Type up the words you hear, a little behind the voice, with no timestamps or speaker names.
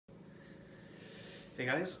Hey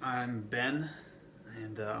guys, I'm Ben,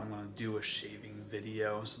 and I'm going to do a shaving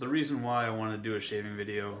video. So the reason why I want to do a shaving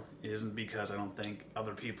video isn't because I don't think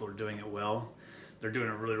other people are doing it well. They're doing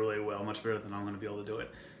it really, really well, much better than I'm going to be able to do it.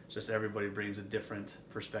 It's just everybody brings a different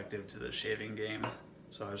perspective to the shaving game.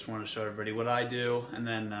 So I just want to show everybody what I do, and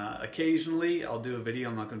then occasionally I'll do a video.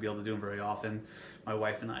 I'm not going to be able to do them very often. My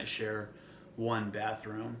wife and I share one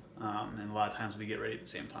bathroom, and a lot of times we get ready at the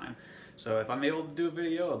same time. So if I'm able to do a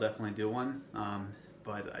video, I'll definitely do one.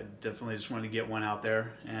 But I definitely just wanted to get one out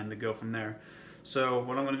there and to go from there. So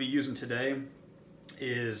what I'm going to be using today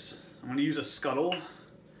is I'm going to use a scuttle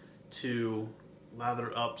to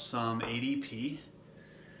lather up some AdP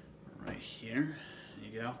right here.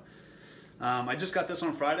 There you go. I just got this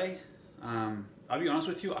on Friday. I'll be honest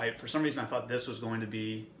with you, for some reason I thought this was going to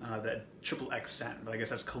be that XXX scent, but I guess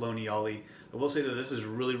that's Colonial. I will say that this is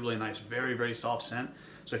really, really nice, very, very soft scent.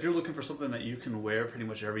 So if you're looking for something that you can wear pretty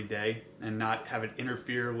much every day and not have it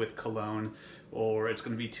interfere with cologne, or it's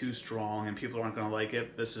going to be too strong and people aren't going to like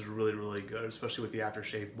it, this is really, really good, especially with the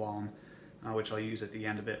aftershave balm, which I'll use at the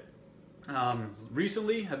end of it.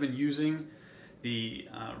 Recently, I've been using the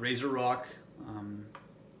Razorock,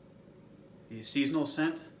 the seasonal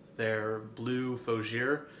scent, their blue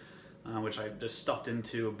Fougere, which I just stuffed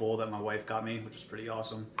into a bowl that my wife got me, which is pretty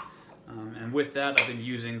awesome. And with that, I've been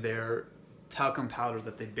using their talcum powder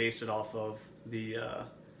that they based it off of, the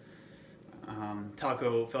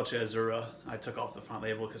Talco Felce Azzura. I took off the front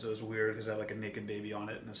label because it was weird because I had like a naked baby on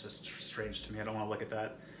it, and it's just strange to me. I don't want to look at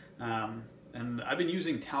that. And I've been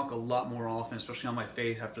using talc a lot more often, especially on my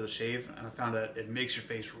face after the shave, and I found that it makes your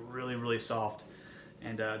face really, really soft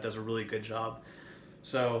and does a really good job.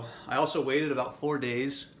 So I also waited about 4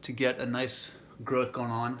 days to get a nice growth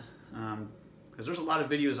going on, because there's a lot of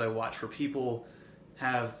videos I watch where people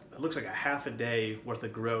have, it looks like a half a day worth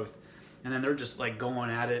of growth, and then they're just like going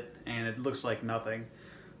at it and it looks like nothing.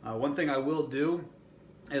 One thing I will do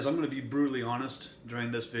is I'm going to be brutally honest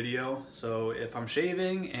during this video. So if I'm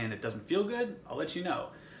shaving and it doesn't feel good, I'll let you know.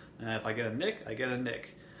 If I get a nick, I get a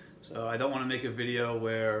nick. So I don't want to make a video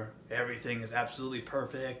where everything is absolutely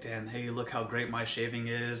perfect and hey, look how great my shaving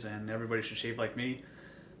is and everybody should shave like me.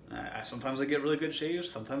 Sometimes I get really good shaves,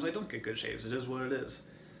 sometimes I don't get good shaves. It is what it is.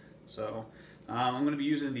 So I'm going to be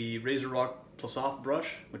using the Razorock Plissoft brush,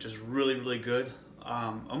 which is really, really good.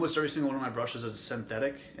 Almost every single one of my brushes is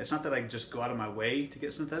synthetic. It's not that I just go out of my way to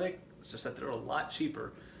get synthetic, it's just that they're a lot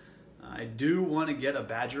cheaper. I do want to get a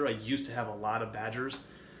badger. I used to have a lot of badgers,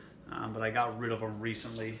 but I got rid of them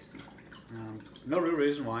recently. No real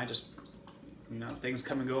reason why, just, you know, things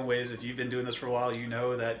come and go in ways. If you've been doing this for a while, you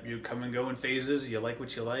know that you come and go in phases. You like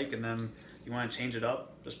what you like, and then you want to change it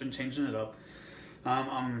up. Just been changing it up.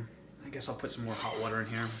 I guess I'll put some more hot water in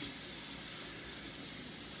here.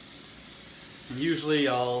 And usually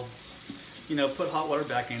I'll, you know, put hot water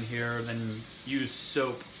back in here, then use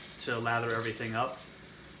soap to lather everything up.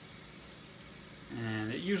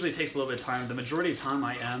 And it usually takes a little bit of time. The majority of the time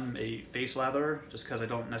I am a face latherer, just because I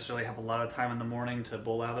don't necessarily have a lot of time in the morning to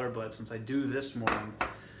bowl lather, but since I do this morning,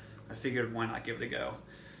 I figured why not give it a go.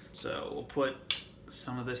 So we'll put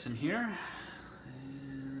some of this in here.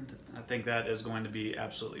 I think that is going to be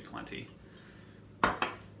absolutely plenty.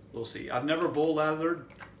 We'll see. I've never bowl lathered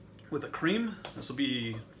with a cream. This will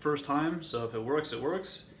be first time, so if it works, it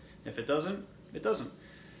works. If it doesn't, it doesn't.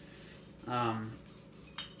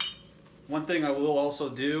 One thing I will also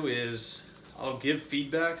do is I'll give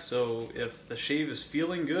feedback, so if the shave is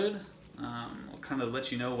feeling good, I'll kind of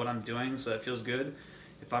let you know what I'm doing so that feels good.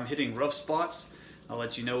 If I'm hitting rough spots, I'll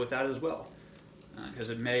let you know with that as well, because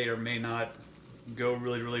it may or may not go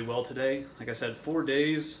really, really well today. Like I said, 4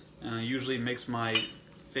 days usually makes my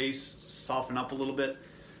face soften up a little bit.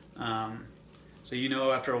 So you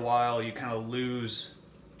know, after a while you kind of lose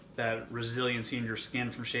that resiliency in your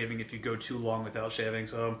skin from shaving if you go too long without shaving.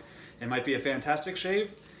 So it might be a fantastic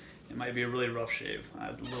shave, it might be a really rough shave. I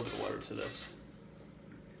add a little bit of water to this.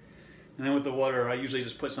 And then with the water, I usually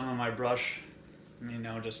just put some on my brush, you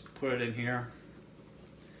know, just put it in here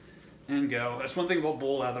and go. That's one thing about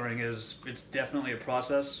bowl lathering, is it's definitely a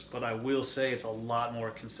process, but I will say it's a lot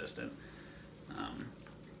more consistent.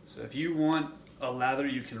 So if you want a lather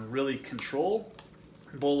you can really control,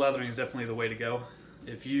 bowl lathering is definitely the way to go.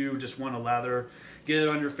 If you just want to lather, get it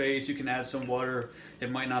on your face, you can add some water.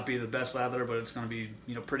 It might not be the best lather, but it's going to be,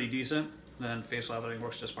 you know, pretty decent. Then face lathering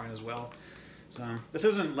works just fine as well. So this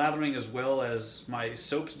isn't lathering as well as my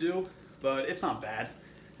soaps do, but it's not bad.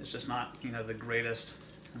 It's just not, you know, the greatest.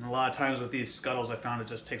 And a lot of times with these scuttles, I found it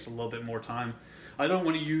just takes a little bit more time. I don't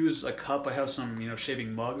want to use a cup. I have some, you know,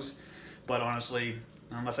 shaving mugs, but honestly,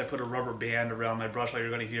 unless I put a rubber band around my brush, all you're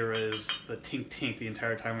going to hear is the tink tink the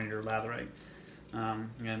entire time when you're lathering.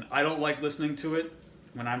 And I don't like listening to it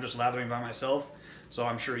when I'm just lathering by myself, so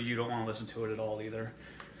I'm sure you don't want to listen to it at all either.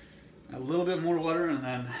 A little bit more water, and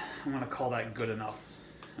then I'm going to call that good enough,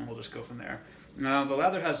 and we'll just go from there. Now the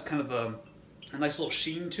lather has kind of a nice little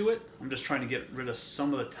sheen to it. I'm just trying to get rid of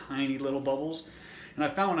some of the tiny little bubbles. And I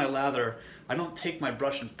found when I lather, I don't take my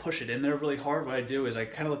brush and push it in there really hard. What I do is I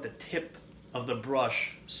kind of let the tip of the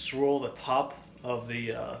brush swirl the top of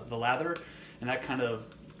the lather, and that kind of,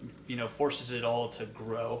 you know, forces it all to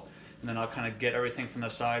grow. And then I'll kind of get everything from the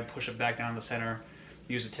side, push it back down to the center,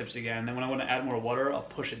 use the tips again. And then when I want to add more water, I'll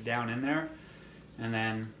push it down in there, and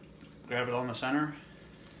then grab it on the center,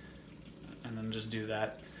 and then just do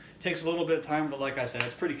that. It takes a little bit of time, but like I said,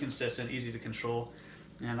 it's pretty consistent, easy to control.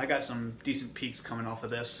 And I got some decent peaks coming off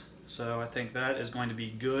of this, so I think that is going to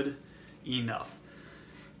be good enough.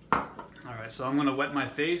 All right, so I'm going to wet my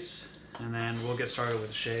face, and then we'll get started with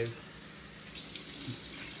the shave.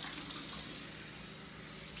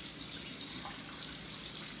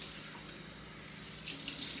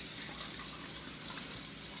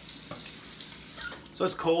 So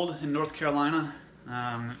it's cold in North Carolina.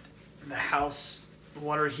 The house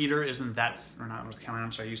water heater isn't that, or not North Carolina,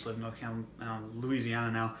 I'm sorry, I used to live in North Carolina, Louisiana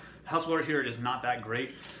now. The house water heater is not that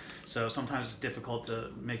great, so sometimes it's difficult to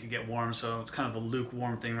make it get warm, so it's kind of a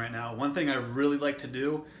lukewarm thing right now. One thing I really like to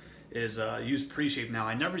do is use Preshave now.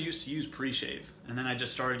 I never used to use Preshave, and then I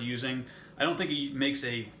just started using, I don't think it makes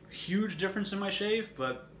a huge difference in my shave,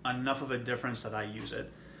 but enough of a difference that I use it.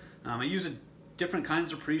 I use different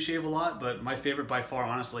kinds of Preshave a lot, but my favorite by far,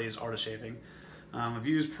 honestly, is Artist Shaving. I've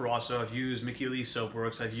used Parasso, I've used Mickey Lee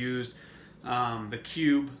Soapworks, I've used the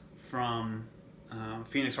Cube from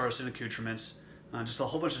Phoenix Artisan Accoutrements, just a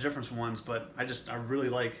whole bunch of different ones, but I really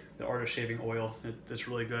like the Artist Shaving oil. It's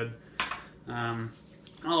really good.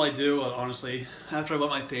 All I do, honestly, after I wet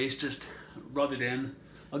my face, just rub it in.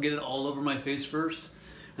 I'll get it all over my face first,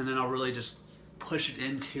 and then I'll really just push it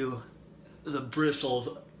into the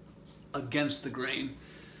bristles against the grain.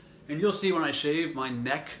 And you'll see when I shave, my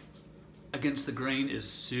neck against the grain is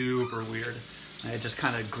super weird. It just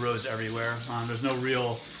kind of grows everywhere. There's no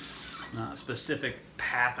real specific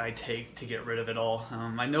path I take to get rid of it all.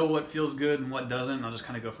 I know what feels good and what doesn't. I'll just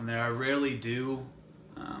kind of go from there. I rarely do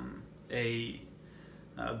a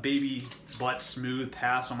baby butt smooth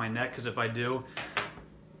pass on my neck, because if I do,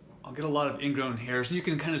 I'll get a lot of ingrown hairs. You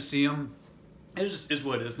can kind of see them. It just is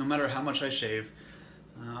what it is. No matter how much I shave,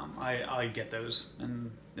 I get those.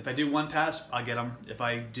 And if I do one pass, I'll get them. If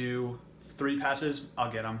I do 3 passes,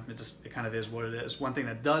 I'll get them. It kind of is what it is. One thing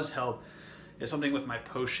that does help is something with my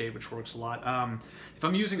post shave, which works a lot. If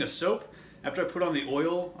I'm using a soap, after I put on the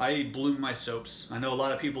oil, I bloom my soaps. I know a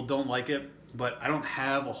lot of people don't like it, but I don't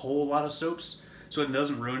have a whole lot of soaps, so it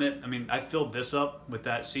doesn't ruin it. I mean, I filled this up with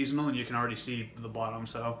that seasonal, and you can already see the bottom,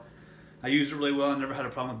 so I used it really well. I never had a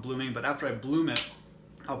problem with blooming, but after I bloom it,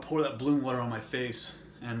 I'll pour that bloom water on my face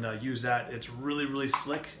and use that. It's really, really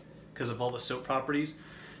slick because of all the soap properties,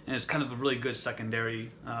 and it's kind of a really good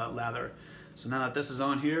secondary lather. So now that this is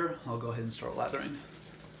on here, I'll go ahead and start lathering.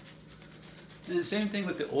 And the same thing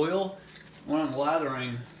with the oil. When I'm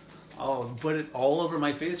lathering, I'll put it all over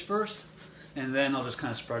my face first, and then I'll just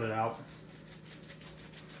kind of spread it out.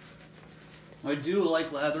 I do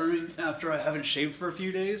like lathering after I haven't shaved for a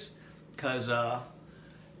few days, because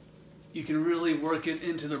you can really work it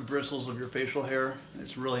into the bristles of your facial hair.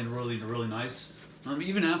 It's really, really, really nice.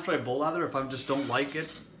 Even after I bowl lather, if I just don't like it,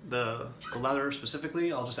 the lather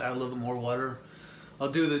specifically, I'll just add a little bit more water. I'll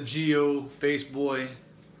do the Geo Face Boy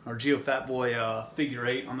or Geo Fat Boy figure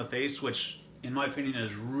 8 on the face, which in my opinion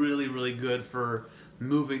is really, really good for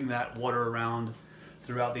moving that water around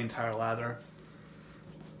throughout the entire lather.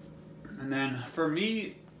 And then for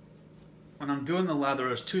me, when I'm doing the lather,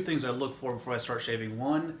 there's 2 things I look for before I start shaving.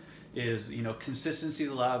 One is, you know, consistency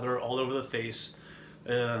of the lather all over the face.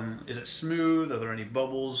 Is it smooth? Are there any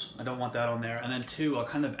bubbles? I don't want that on there. And then 2, I'll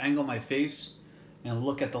kind of angle my face and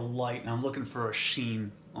look at the light, and I'm looking for a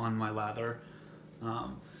sheen on my lather.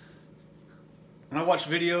 When I watch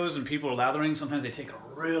videos and people are lathering, sometimes they take a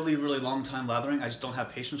really, really long time lathering. I just don't have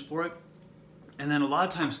patience for it. And then a lot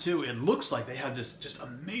of times too, it looks like they have this just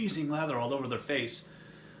amazing lather all over their face.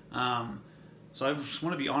 So I just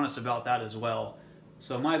want to be honest about that as well.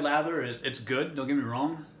 So my lather it's good, don't get me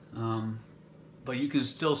wrong. But you can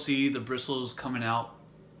still see the bristles coming out.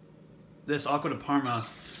 This Aqua de Parma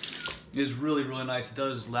is really, really nice. It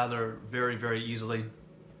does lather very, very easily.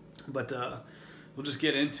 But we'll just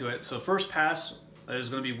get into it. So first pass is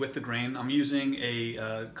going to be with the grain. I'm using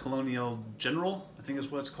a Colonial General, I think is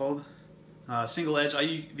what it's called. Single edge.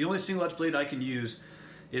 The only single edge blade I can use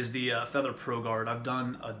is the Feather Pro Guard. I've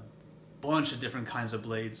done a bunch of different kinds of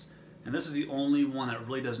blades. and this is the only one that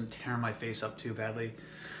really doesn't tear my face up too badly.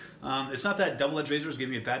 It's not that double-edged razors give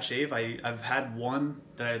me a bad shave. I've had one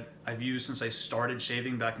that I've used since I started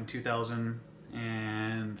shaving back in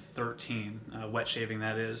 2013, wet shaving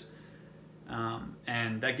that is,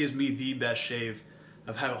 and that gives me the best shave.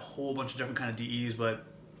 I've had a whole bunch of different kind of DEs, but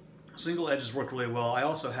single edges work really well. I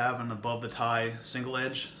also have an above the tie single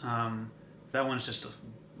edge. That one's just a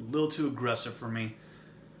little too aggressive for me.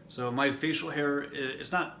 So my facial hair,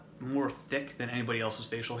 it's not more thick than anybody else's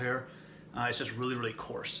facial hair. It's just really, really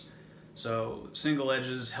coarse. So single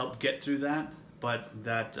edges help get through that, but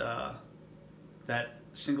that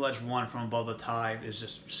single edge one from above the tie is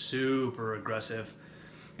just super aggressive.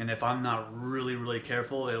 And if I'm not really, really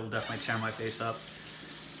careful, it'll definitely tear my face up.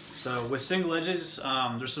 So with single edges,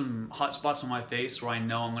 there's some hot spots on my face where I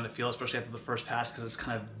know I'm going to feel, especially after the first pass, because it's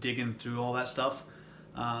kind of digging through all that stuff.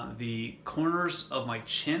 The corners of my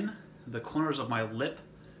chin, the corners of my lip,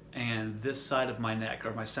 and this side of my neck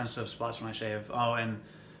are my sensitive spots when I shave. Oh, and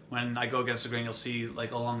when I go against the grain, you'll see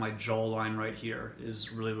like along my jawline right here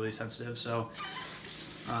is really, really sensitive. So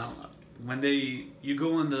when you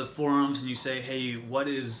go on the forums and you say, hey, what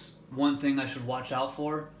is one thing I should watch out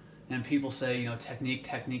for? And people say, you know, technique,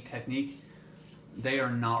 technique, technique. They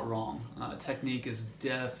are not wrong. Technique is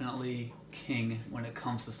definitely king when it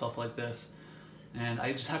comes to stuff like this. And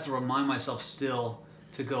I just have to remind myself still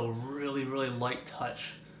to go really, really light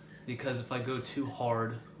touch, because if I go too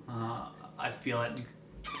hard, I feel it. You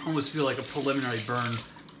almost feel like a preliminary burn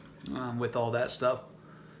with all that stuff.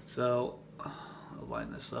 So I'll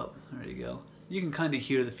line this up. There you go. You can kind of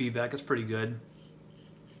hear the feedback. It's pretty good.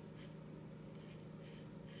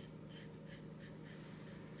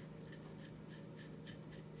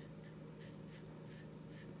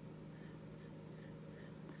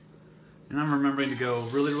 And I'm remembering to go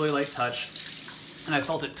really, really light touch. And I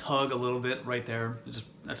felt it tug a little bit right there.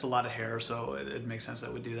 That's a lot of hair, so it makes sense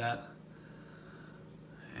that I would do that.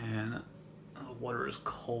 And the water is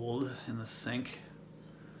cold in the sink.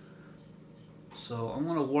 So I'm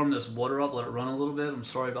gonna warm this water up, let it run a little bit. I'm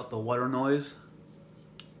sorry about the water noise,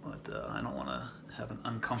 but I don't wanna have an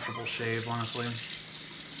uncomfortable shave, honestly.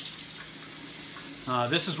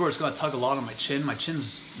 This is where it's gonna tug a lot on my chin. My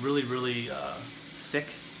chin's really, really thick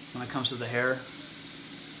when it comes to the hair.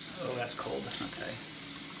 Oh, that's cold. Okay.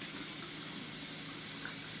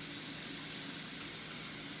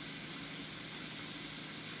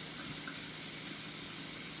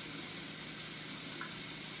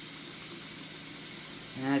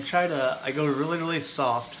 And I go really, really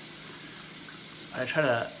soft. I try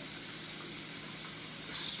to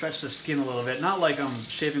stretch the skin a little bit. Not like I'm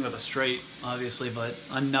shaving with a straight, obviously, but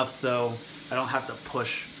enough though I don't have to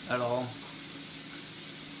push at all.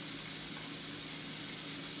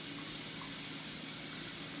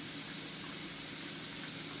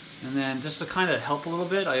 And then just to kind of help a little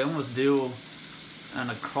bit, I almost do an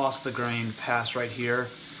across the grain pass right here.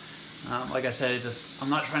 Like I said, I'm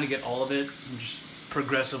not trying to get all of it. I'm just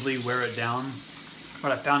progressively wear it down.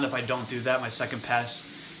 But I found if I don't do that, my second pass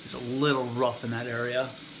is a little rough in that area.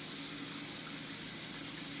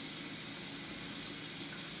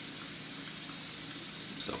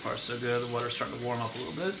 So far so good. The water's starting to warm up a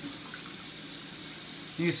little bit.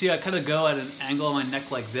 You can see I kind of go at an angle on my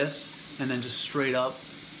neck like this, and then just straight up.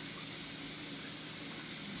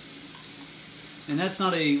 And that's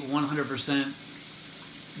not a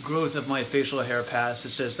 100% growth of my facial hair pass.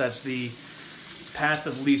 It's just that's the path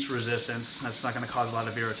of least resistance. That's not going to cause a lot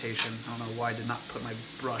of irritation. I don't know why I did not put my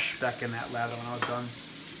brush back in that lather when I was done.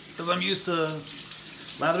 Because I'm used to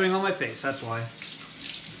lathering on my face, that's why.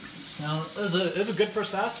 Now, this is a good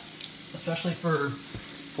first pass, especially for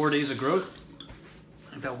 4 days of growth. I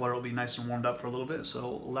think that water will be nice and warmed up for a little bit,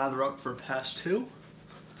 so lather up for pass 2.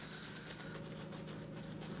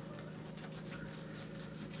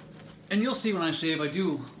 And you'll see when I shave, I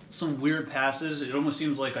do some weird passes. It almost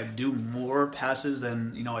seems like I do more passes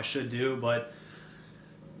than I should do, but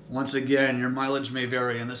once again, your mileage may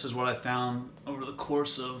vary, and this is what I found over the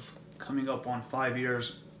course of coming up on 5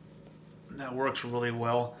 years. That works really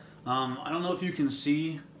well. I don't know if you can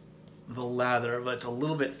see the lather, but it's a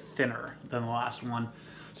little bit thinner than the last one.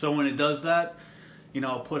 So when it does that,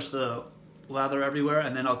 I'll push the lather everywhere,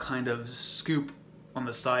 and then I'll kind of scoop on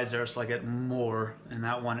the sides there so I get more in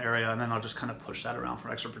that one area, and then I'll just kind of push that around for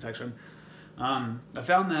extra protection. I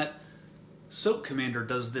found that Soap Commander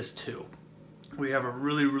does this too. We have a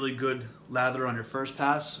really, really good lather on your first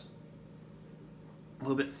pass, a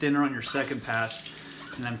little bit thinner on your second pass,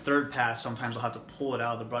 and then third pass sometimes I'll have to pull it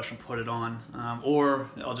out of the brush and put it on, or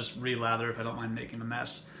I'll just re-lather if I don't mind making a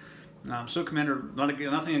mess. Soap Commander,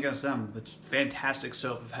 nothing against them, it's fantastic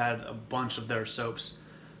soap. I've had a bunch of their soaps.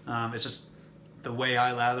 It's just the way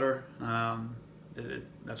I lather.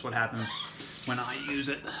 That's what happens when I use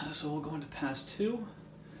it. So we'll go into pass 2.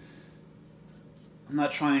 I'm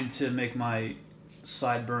not trying to make my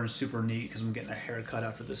sideburns super neat because I'm getting a haircut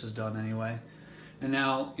after this is done anyway. And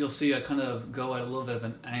now you'll see I kind of go at a little bit of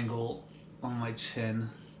an angle on my chin.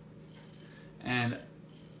 And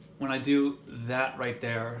when I do that right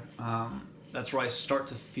there, that's where I start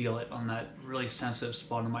to feel it on that really sensitive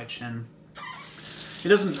spot on my chin. It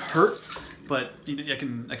doesn't hurt, but I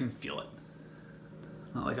can feel it.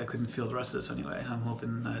 Not like I couldn't feel the rest of this anyway. I'm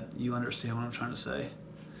hoping that you understand what I'm trying to say.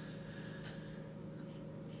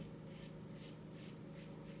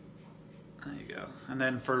 There you go. And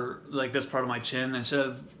then for like this part of my chin, instead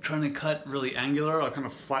of trying to cut really angular, I'll kind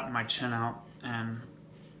of flatten my chin out and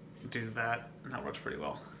do that, and that works pretty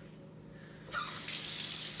well.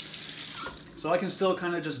 So I can still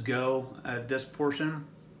kind of just go at this portion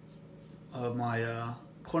of my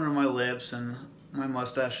corner of my lips and my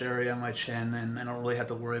mustache area, my chin, and I don't really have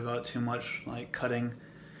to worry about too much like cutting.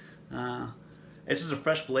 This is a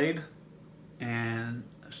fresh blade, and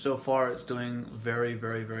so far it's doing very,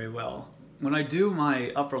 very, very well. When I do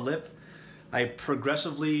my upper lip, I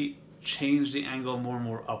progressively change the angle more and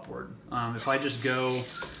more upward. If I just go,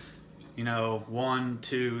 you know, 1,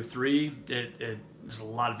 2, 3, there's a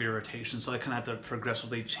lot of irritation, so I kind of have to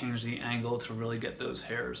progressively change the angle to really get those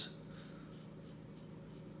hairs.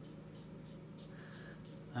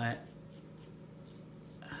 Alright.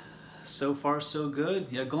 So far so good.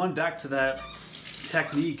 Yeah, going back to that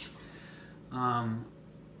technique,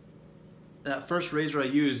 that first razor I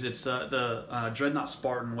used, it's the Dreadnought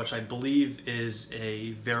Spartan, which I believe is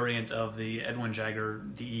a variant of the Edwin Jagger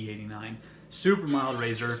DE89. Super mild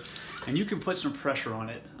razor, and you can put some pressure on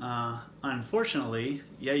it. Unfortunately,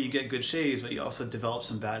 yeah, you get good shaves, but you also develop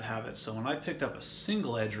some bad habits. So when I picked up a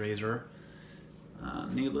single edge razor,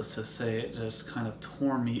 needless to say, it just kind of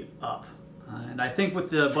tore me up. And I think with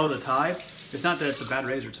the bow the tie, it's not that it's a bad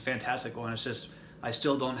razor, it's a fantastic one. It's just I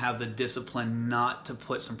still don't have the discipline not to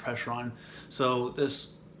put some pressure on. So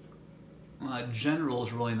this General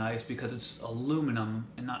is really nice because it's aluminum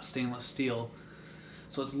and not stainless steel.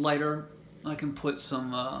 So it's lighter. I can put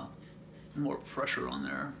some more pressure on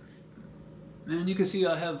there. And you can see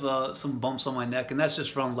I have some bumps on my neck, and that's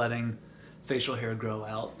just from letting facial hair grow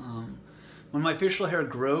out. When my facial hair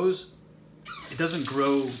grows, it doesn't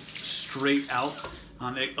grow straight out.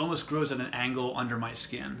 It almost grows at an angle under my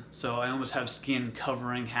skin. So I almost have skin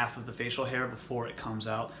covering half of the facial hair before it comes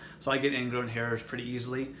out. So I get ingrown hairs pretty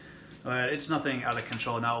easily. But it's nothing out of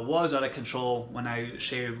control. Now, it was out of control when I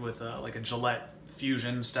shaved with like a Gillette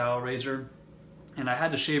Fusion style razor. And I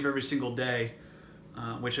had to shave every single day,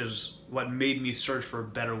 which is what made me search for a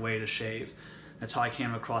better way to shave. That's how I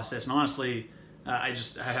came across this. And honestly, I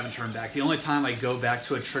haven't turned back. The only time I go back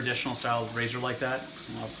to a traditional style razor like that,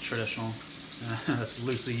 well, traditional, that's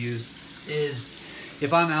loosely used, is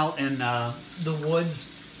if I'm out in the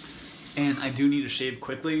woods and I do need to shave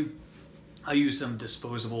quickly, I use some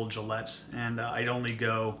disposable Gillettes, and I'd only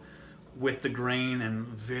go with the grain and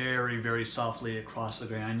very, very softly across the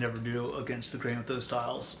grain. I never do against the grain with those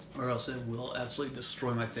styles, or else it will absolutely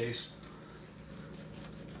destroy my face.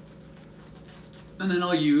 And then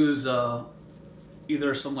I'll use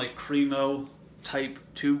either some like Cremo type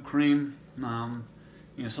tube cream,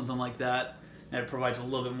 you know, something like that. And it provides a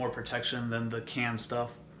little bit more protection than the canned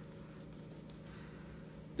stuff.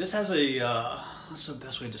 This has a, what's the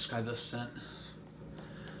best way to describe this scent?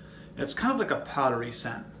 It's kind of like a powdery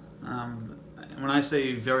scent. When I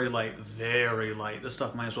say very light, this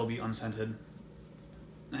stuff might as well be unscented.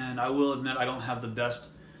 And I will admit I don't have the best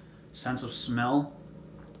sense of smell,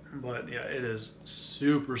 but yeah, it is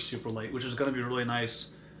super, super light, which is going to be really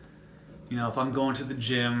nice. You know, if I'm going to the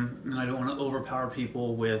gym and I don't want to overpower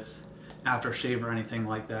people with aftershave or anything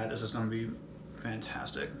like that, this is going to be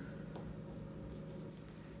fantastic.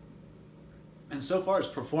 And so far it's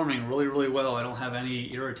performing really, really well. I don't have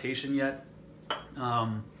any irritation yet.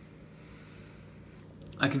 I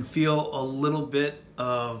can feel a little bit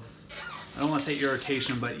of, I don't want to say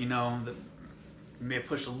irritation, but you know, that you may have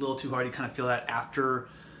pushed a little too hard. You kind of feel that after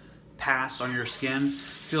pass on your skin.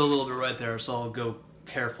 Feel a little bit right there, so I'll go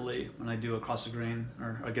carefully when I do across the grain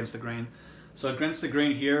or against the grain. So against the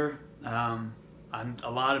grain here, a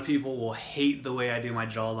lot of people will hate the way I do my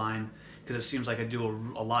jawline because it seems like I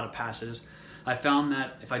do a lot of passes. I found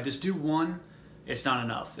that if I just do one, it's not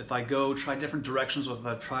enough. If I go try different directions with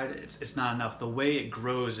what I've tried, it's not enough. The way it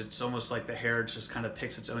grows, it's almost like the hair just kind of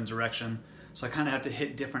picks its own direction. So I kind of have to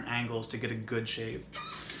hit different angles to get a good shave.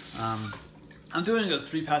 I'm doing a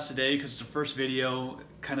 3 pass today because it's the first video,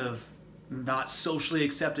 kind of not socially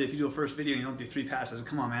accepted if you do a first video and you don't do 3 passes.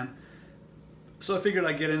 Come on, man. So I figured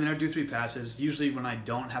I'd get in there, do 3 passes. Usually when I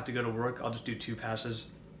don't have to go to work, I'll just do 2 passes,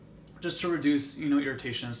 just to reduce, you know,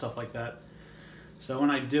 irritation and stuff like that. So when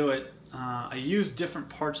I do it, I use different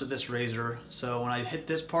parts of this razor. So when I hit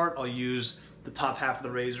this part, I'll use the top half of the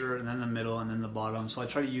razor, and then the middle, and then the bottom. So I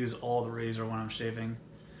try to use all the razor when I'm shaving.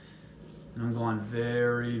 And I'm going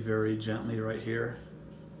very, very gently right here.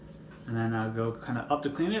 And then I'll go kind of up to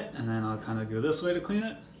clean it, and then I'll kind of go this way to clean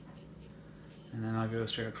it. And then I'll go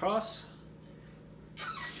straight across.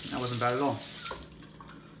 That wasn't bad at all.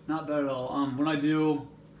 Not bad at all. When I do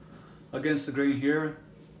against the grain here,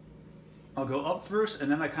 I'll go up first,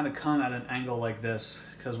 and then I kind of come at an angle like this,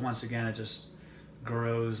 because once again it just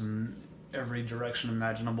grows in every direction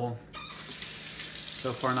imaginable.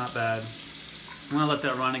 So far not bad. I'm going to let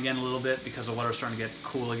that run again a little bit because the water's starting to get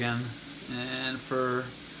cool again. And for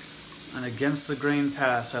an against the grain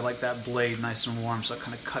pass, I like that blade nice and warm so it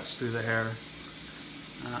kind of cuts through the hair.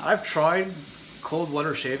 I've tried cold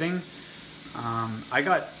water shaving. I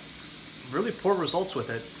got really poor results with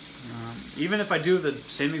it. Even if I do the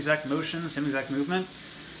same exact motion, same exact movement,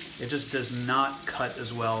 it just does not cut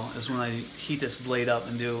as well as when I heat this blade up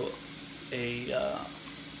and do a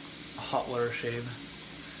hot water shave.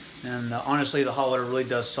 And honestly, the hot water really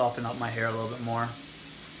does soften up my hair a little bit more.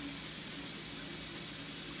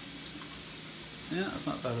 Yeah, it's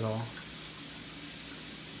not bad at all.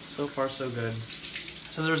 So far, so good.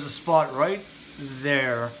 So there's a spot right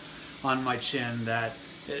there on my chin that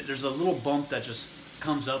there's a little bump that just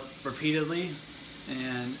comes up repeatedly,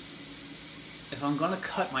 and if I'm gonna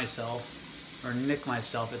cut myself or nick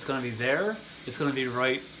myself, it's gonna be there, it's gonna be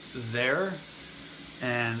right there,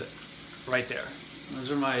 and right there. Those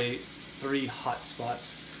are my 3 hot spots.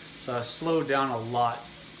 So I slow down a lot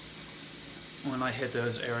when I hit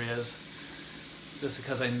those areas, just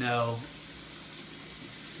because I know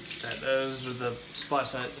that those are the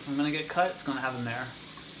spots that if I'm gonna get cut, it's gonna have them there.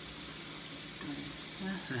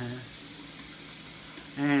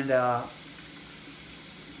 And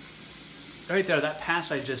right there, that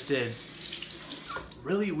pass I just did,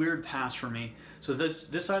 really weird pass for me. So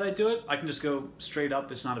this side I do it, I can just go straight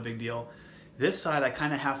up, it's not a big deal. This side I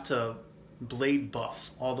kind of have to blade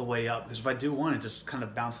buff all the way up, because if I do one, it just kind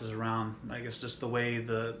of bounces around. I guess just the way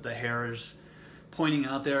the hair is pointing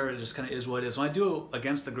out there, it just kind of is what it is. When I do it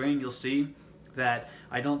against the grain, you'll see that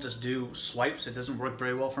I don't just do swipes. It doesn't work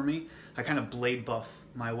very well for me. I kind of blade buff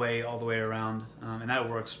my way all the way around, and that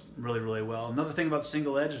works really, really well. Another thing about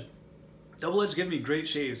single edge, double edge give me great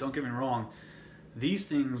shaves, don't get me wrong. These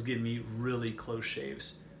things give me really close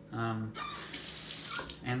shaves. I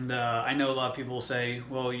know a lot of people will say,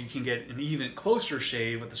 well, you can get an even closer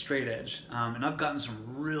shave with a straight edge. And I've gotten some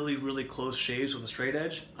really, really close shaves with a straight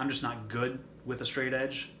edge. I'm just not good with a straight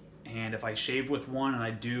edge. And if I shave with one and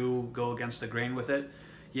I do go against the grain with it,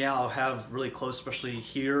 yeah, I'll have really close, especially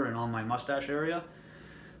here and on my mustache area.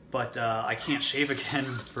 But I can't shave again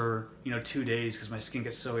for 2 days because my skin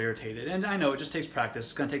gets so irritated. And I know it just takes practice.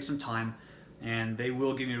 It's gonna take some time, and they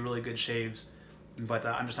will give me really good shaves. But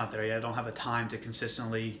I'm just not there yet. I don't have the time to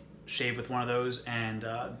consistently shave with one of those, and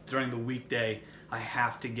during the weekday, I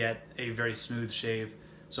have to get a very smooth shave.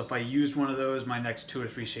 So if I used one of those, my next 2 or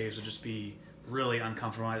 3 shaves would just be really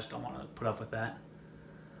uncomfortable. I just don't want to put up with that.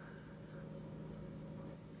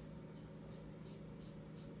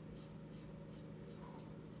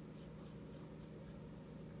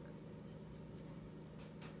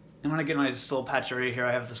 And when I get my little patch area here,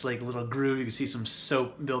 I have this like little groove. You can see some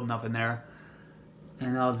soap building up in there.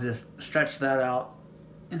 And I'll just stretch that out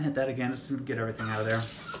and hit that again just to get everything out of there.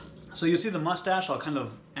 So you'll see the mustache, I'll kind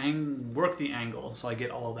of work the angle so I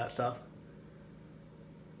get all of that stuff.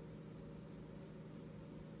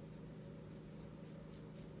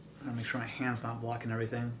 I gotta make sure my hand's not blocking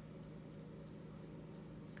everything.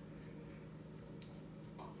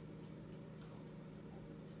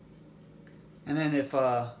 And then if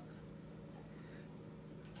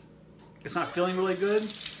it's not feeling really good,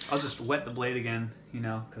 I'll just wet the blade again,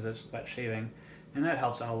 because it's wet shaving, and that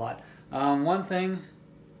helps out a lot. One thing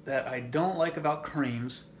that I don't like about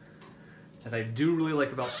creams, that I do really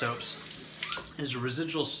like about soaps, is the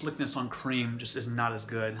residual slickness on cream just is not as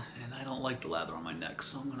good, and I don't like the lather on my neck,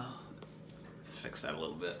 so I'm gonna fix that a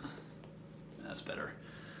little bit. That's better.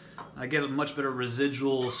 I get a much better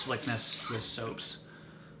residual slickness with soaps.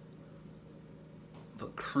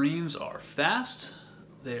 But creams are fast.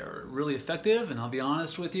 They are really effective, and I'll be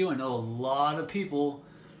honest with you, I know a lot of people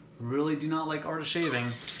really do not like art of shaving,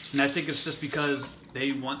 and I think it's just because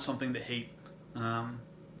they want something to hate.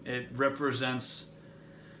 It represents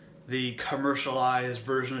the commercialized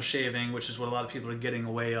version of shaving, which is what a lot of people are getting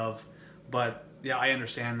away of But yeah, I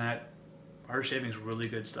understand that. Hard shaving is really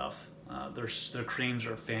good stuff. Their creams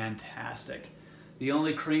are fantastic. The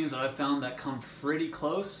only creams that I've found that come pretty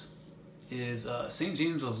close is St.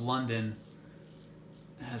 James of London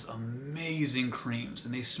has amazing creams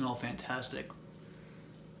and they smell fantastic.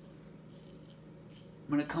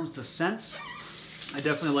 When it comes to scents, I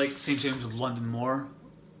definitely like St. James of London more.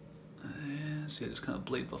 See, I just kind of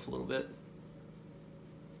blade buff a little bit.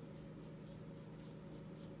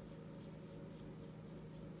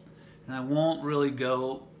 And I won't really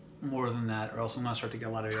go more than that, or else I'm gonna start to get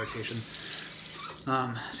a lot of irritation.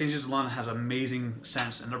 St. James of London has amazing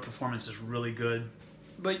scents, and their performance is really good.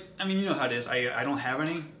 But I mean, you know how it is. I don't have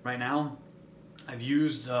any right now. I've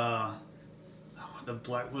used the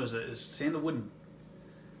black. What is it? Is sandalwood and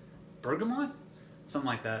bergamot? Something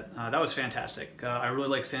like that. That was fantastic. I really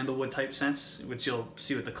like sandalwood type scents, which you'll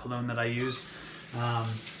see with the cologne that I use.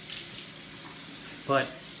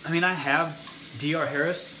 But I mean, I have DR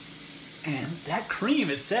Harris. And that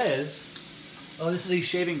cream, it says, oh, this is a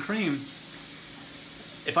shaving cream.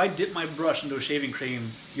 If I dip my brush into a shaving cream,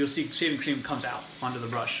 you'll see shaving cream comes out onto the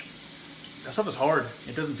brush. That stuff is hard.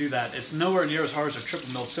 It doesn't do that. It's nowhere near as hard as a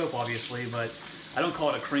triple milled soap, obviously, but I don't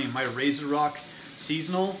call it a cream. My Razorock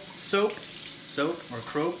seasonal soap or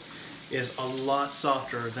croap is a lot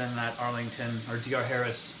softer than that Arlington or DR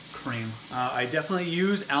Harris cream. I definitely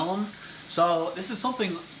use alum. So this is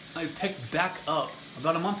something I picked back up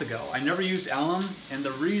about a month ago. I never used alum, and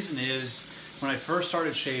the reason is when I first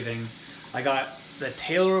started shaving, I got the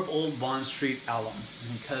Taylor of Old Bond Street alum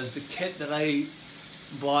because the kit that I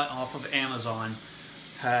bought off of Amazon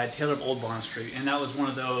had Taylor of Old Bond Street, and that was one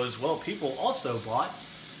of those, well, people also bought,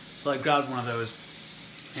 so I grabbed one of those.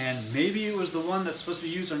 And maybe it was the one that's supposed to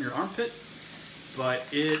be used on your armpit, but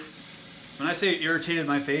when I say it irritated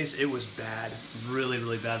my face, it was bad, really,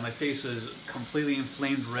 really bad. My face was completely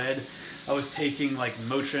inflamed red. I was taking like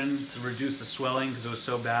Motrin to reduce the swelling because it was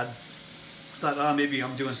so bad. I thought, maybe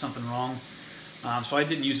I'm doing something wrong. So I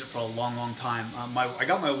didn't use it for a long, long time. I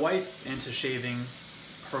got my wife into shaving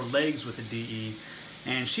her legs with a DE,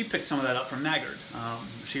 and she picked some of that up from Maggard.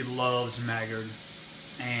 She loves Maggard,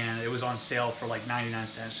 and it was on sale for like 99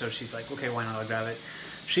 cents. So she's like, okay, why not? I'll grab it.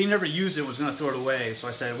 She never used it, was going to throw it away. So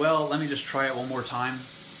I said, well, let me just try it one more time.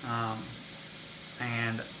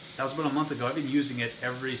 And that was about a month ago. I've been using it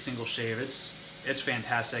every single shave. It's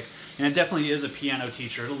fantastic. And it definitely is a piano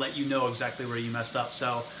teacher. It'll let you know exactly where you messed up.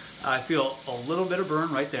 So I feel a little bit of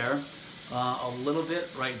burn right there, a little bit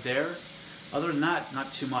right there. Other than that,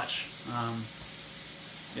 not too much.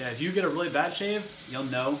 Yeah, if you get a really bad shave, you'll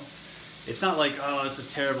know. It's not like, oh, this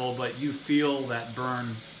is terrible, but you feel that burn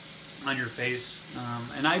on your face.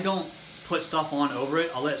 And I don't put stuff on over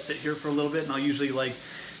it. I'll let it sit here for a little bit, and I'll usually like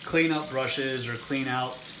clean out brushes or clean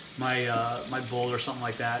out my my bowl or something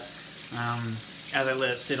like that as I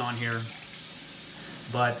let it sit on here.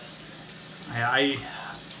 But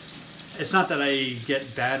it's not that I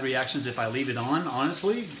get bad reactions if I leave it on,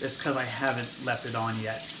 honestly. It's because I haven't left it on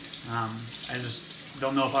yet. I just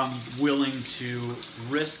don't know if I'm willing to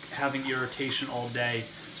risk having irritation all day,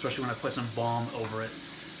 especially when I put some balm over it.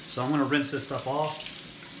 So I'm going to rinse this stuff off.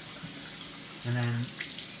 And then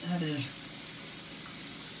that is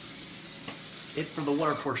it for the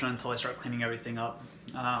water portion until I start cleaning everything up.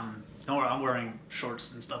 Don't worry, I'm wearing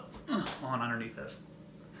shorts and stuff on underneath this.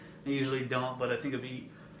 I usually don't, but I think it'd be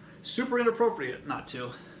super inappropriate not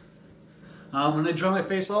to. When I dry my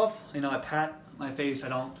face off, you know, I pat my face. I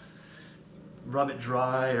don't rub it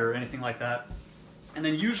dry or anything like that. And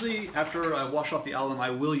then usually after I wash off the alum, I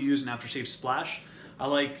will use an aftershave splash. I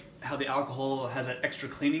like how the alcohol has that extra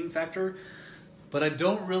cleaning factor, but I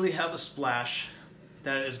don't really have a splash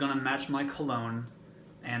that is going to match my cologne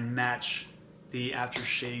and match the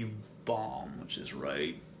aftershave balm, which is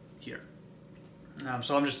right here.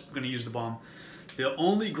 So I'm just going to use the balm. The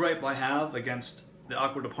only gripe I have against the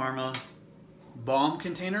Aqua de Parma balm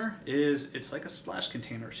container is it's like a splash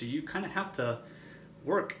container, so you kind of have to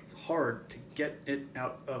work hard to get it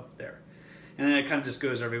out of there, and then it kind of just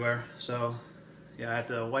goes everywhere. So yeah, I have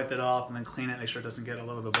to wipe it off and then clean it, make sure it doesn't get all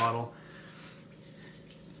over the bottle.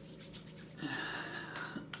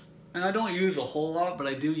 And I don't use a whole lot, but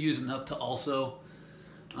I do use enough to also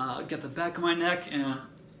get the back of my neck and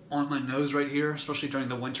on my nose right here, especially during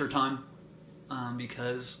the winter time,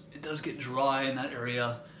 because it does get dry in that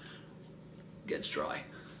area. It gets dry.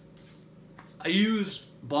 I use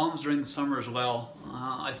balms during the summer as well.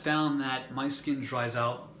 I found that my skin dries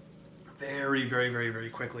out very, very, very, very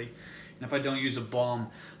quickly. And if I don't use a balm,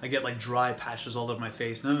 I get like dry patches all over my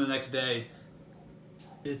face. And then the next day,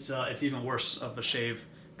 it's even worse of a shave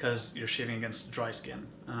because you're shaving against dry skin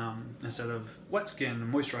instead of wet skin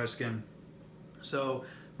and moisturized skin. So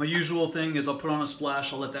my usual thing is I'll put on a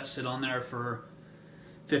splash, I'll let that sit on there for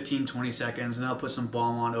 15-20 seconds, and I'll put some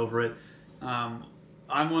balm on over it.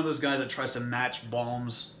 I'm one of those guys that tries to match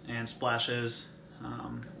balms and splashes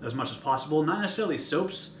as much as possible. Not necessarily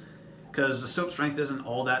soaps, because the soap strength isn't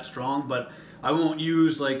all that strong, but I won't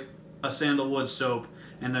use like a sandalwood soap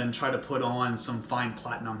and then try to put on some fine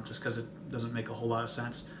platinum just because it doesn't make a whole lot of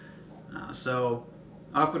sense. So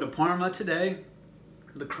Aqua de Parma today,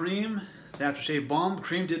 the cream, the aftershave balm.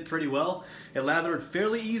 Cream did pretty well. It lathered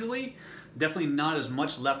fairly easily. Definitely not as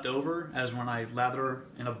much left over as when I lather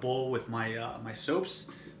in a bowl with my my soaps,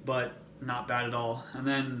 but not bad at all. And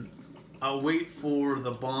then I'll wait for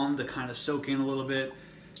the balm to kind of soak in a little bit,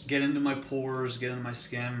 get into my pores, get into my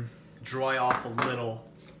skin, dry off a little,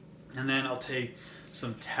 and then I'll take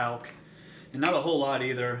some talc, and not a whole lot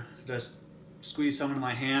either. Just squeeze some into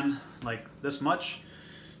my hand like this much,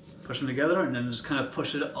 push them together, and then just kind of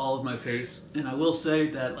push it all over my face. And I will say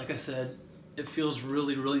that, like I said, it feels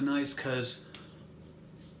really, really nice because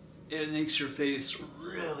it makes your face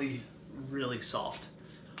really, really soft.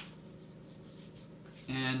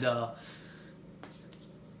 And I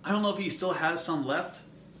don't know if he still has some left.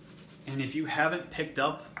 And if you haven't picked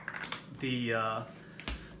up the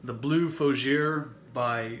Blue Fougere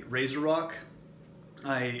by Razorock,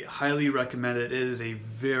 I highly recommend it. It is a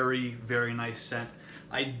very, very nice scent.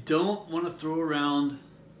 I don't want to throw around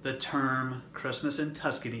the term Christmas in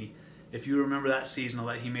Tuscany, if you remember that seasonal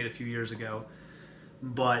that he made a few years ago.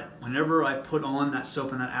 But whenever I put on that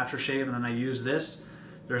soap and that aftershave and then I use this,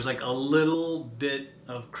 there's like a little bit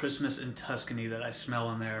of Christmas in Tuscany that I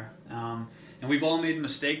smell in there. And we've all made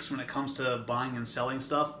mistakes when it comes to buying and selling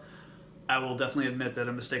stuff. I will definitely admit that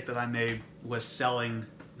a mistake that I made was selling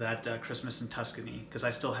that Christmas in Tuscany, because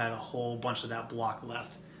I still had a whole bunch of that block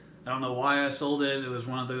left. I don't know why I sold it. It was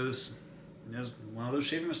one of those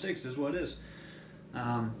shaving mistakes, is what it is.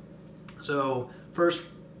 So first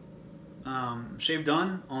shave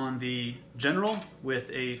done on the General with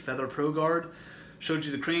a Feather Pro Guard. Showed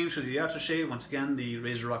you the cream, showed you the aftershave. Once again, the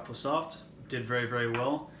Razorock Plissoft did very, very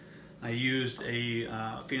well. I used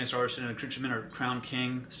a Phoenix Artisan and Accoutrement or Crown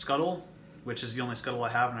King scuttle, which is the only scuttle I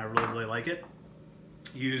have, and I really, really like it.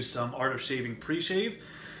 Used some Art of Shaving Preshave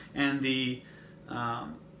and the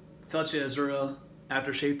Felce Azzura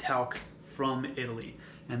aftershave talc from Italy.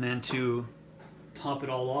 And then to top it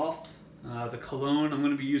all off, the cologne I'm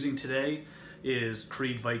going to be using today is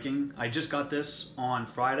Creed Viking. I just got this on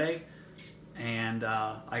Friday, and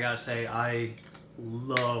I gotta say, I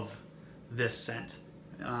love this scent.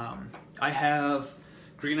 I have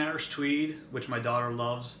Green Irish Tweed, which my daughter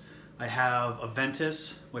loves. I have a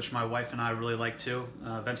Ventus, which my wife and I really like too.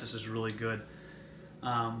 Ventus is really good.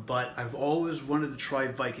 But I've always wanted to try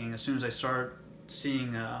Viking as soon as I start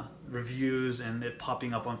seeing reviews and it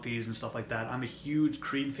popping up on feeds and stuff like that. I'm a huge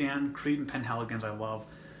Creed fan. Creed and Penhaligons I love.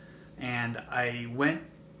 And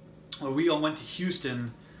we all went to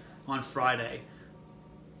Houston on Friday.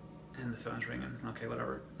 And the phone's ringing. Okay,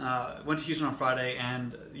 whatever. Went to Houston on Friday,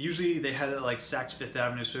 and usually they had it at like Saks Fifth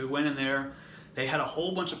Avenue. So we went in there. They had a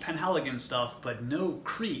whole bunch of Penhaligon stuff, but no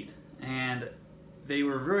Creed. And they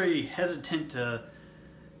were very hesitant to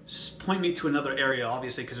point me to another area,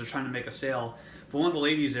 obviously, because they're trying to make a sale. But one of the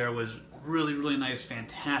ladies there was really, really nice,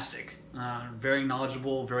 fantastic, very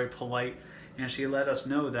knowledgeable, very polite. And she let us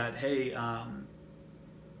know that, hey,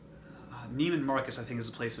 Neiman Marcus, I think is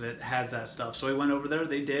the place that has that stuff. So we went over there,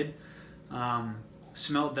 they did,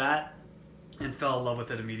 smelled that, and fell in love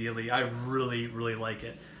with it immediately. I really, really like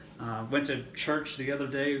it. Went to church the other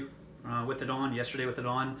day with it on, yesterday with it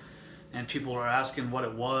on, and people were asking what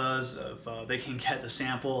it was, if they can get a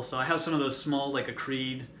sample. So I have some of those small, like a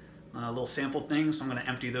Creed, little sample things. So I'm going to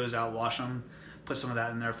empty those out, wash them, put some of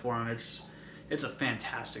that in there for them. It's a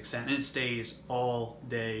fantastic scent, and it stays all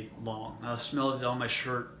day long. I smelled it on my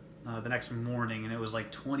shirt the next morning, and it was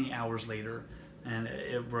like 20 hours later, and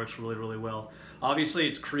it works really, really well. Obviously,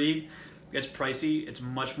 it's Creed. It's pricey. It's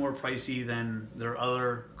much more pricey than their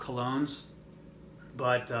other colognes,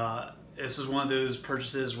 but this is one of those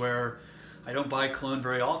purchases where I don't buy cologne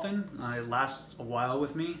very often. It lasts a while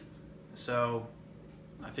with me, so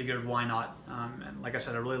I figured why not. And like I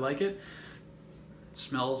said, I really like it. It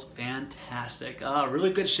smells fantastic.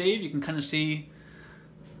 Really good shave. You can kind of see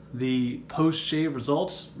the post-shave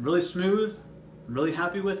results. Really smooth. Really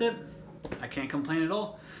happy with it. I can't complain at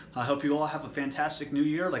all. I hope you all have a fantastic new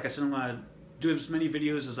year. Like I said, I'm going to do as many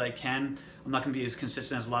videos as I can. I'm not going to be as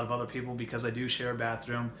consistent as a lot of other people because I do share a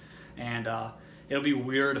bathroom, and it'll be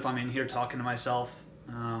weird if I'm in here talking to myself,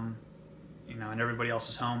 you know, and everybody else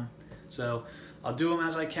is home. So I'll do them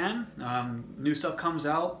as I can. New stuff comes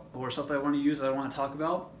out or stuff that I want to use that I want to talk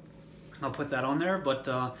about, I'll put that on there. But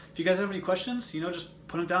if you guys have any questions, you know, just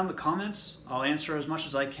put them down in the comments. I'll answer as much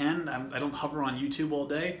as I can. I don't hover on YouTube all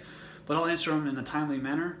day, but I'll answer them in a timely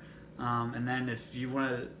manner. And then if you want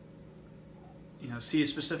to, you know, see a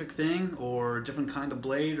specific thing or a different kind of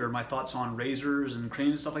blade or my thoughts on razors and cream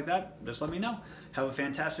and stuff like that, just let me know. Have a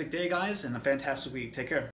fantastic day, guys, and a fantastic week. Take care.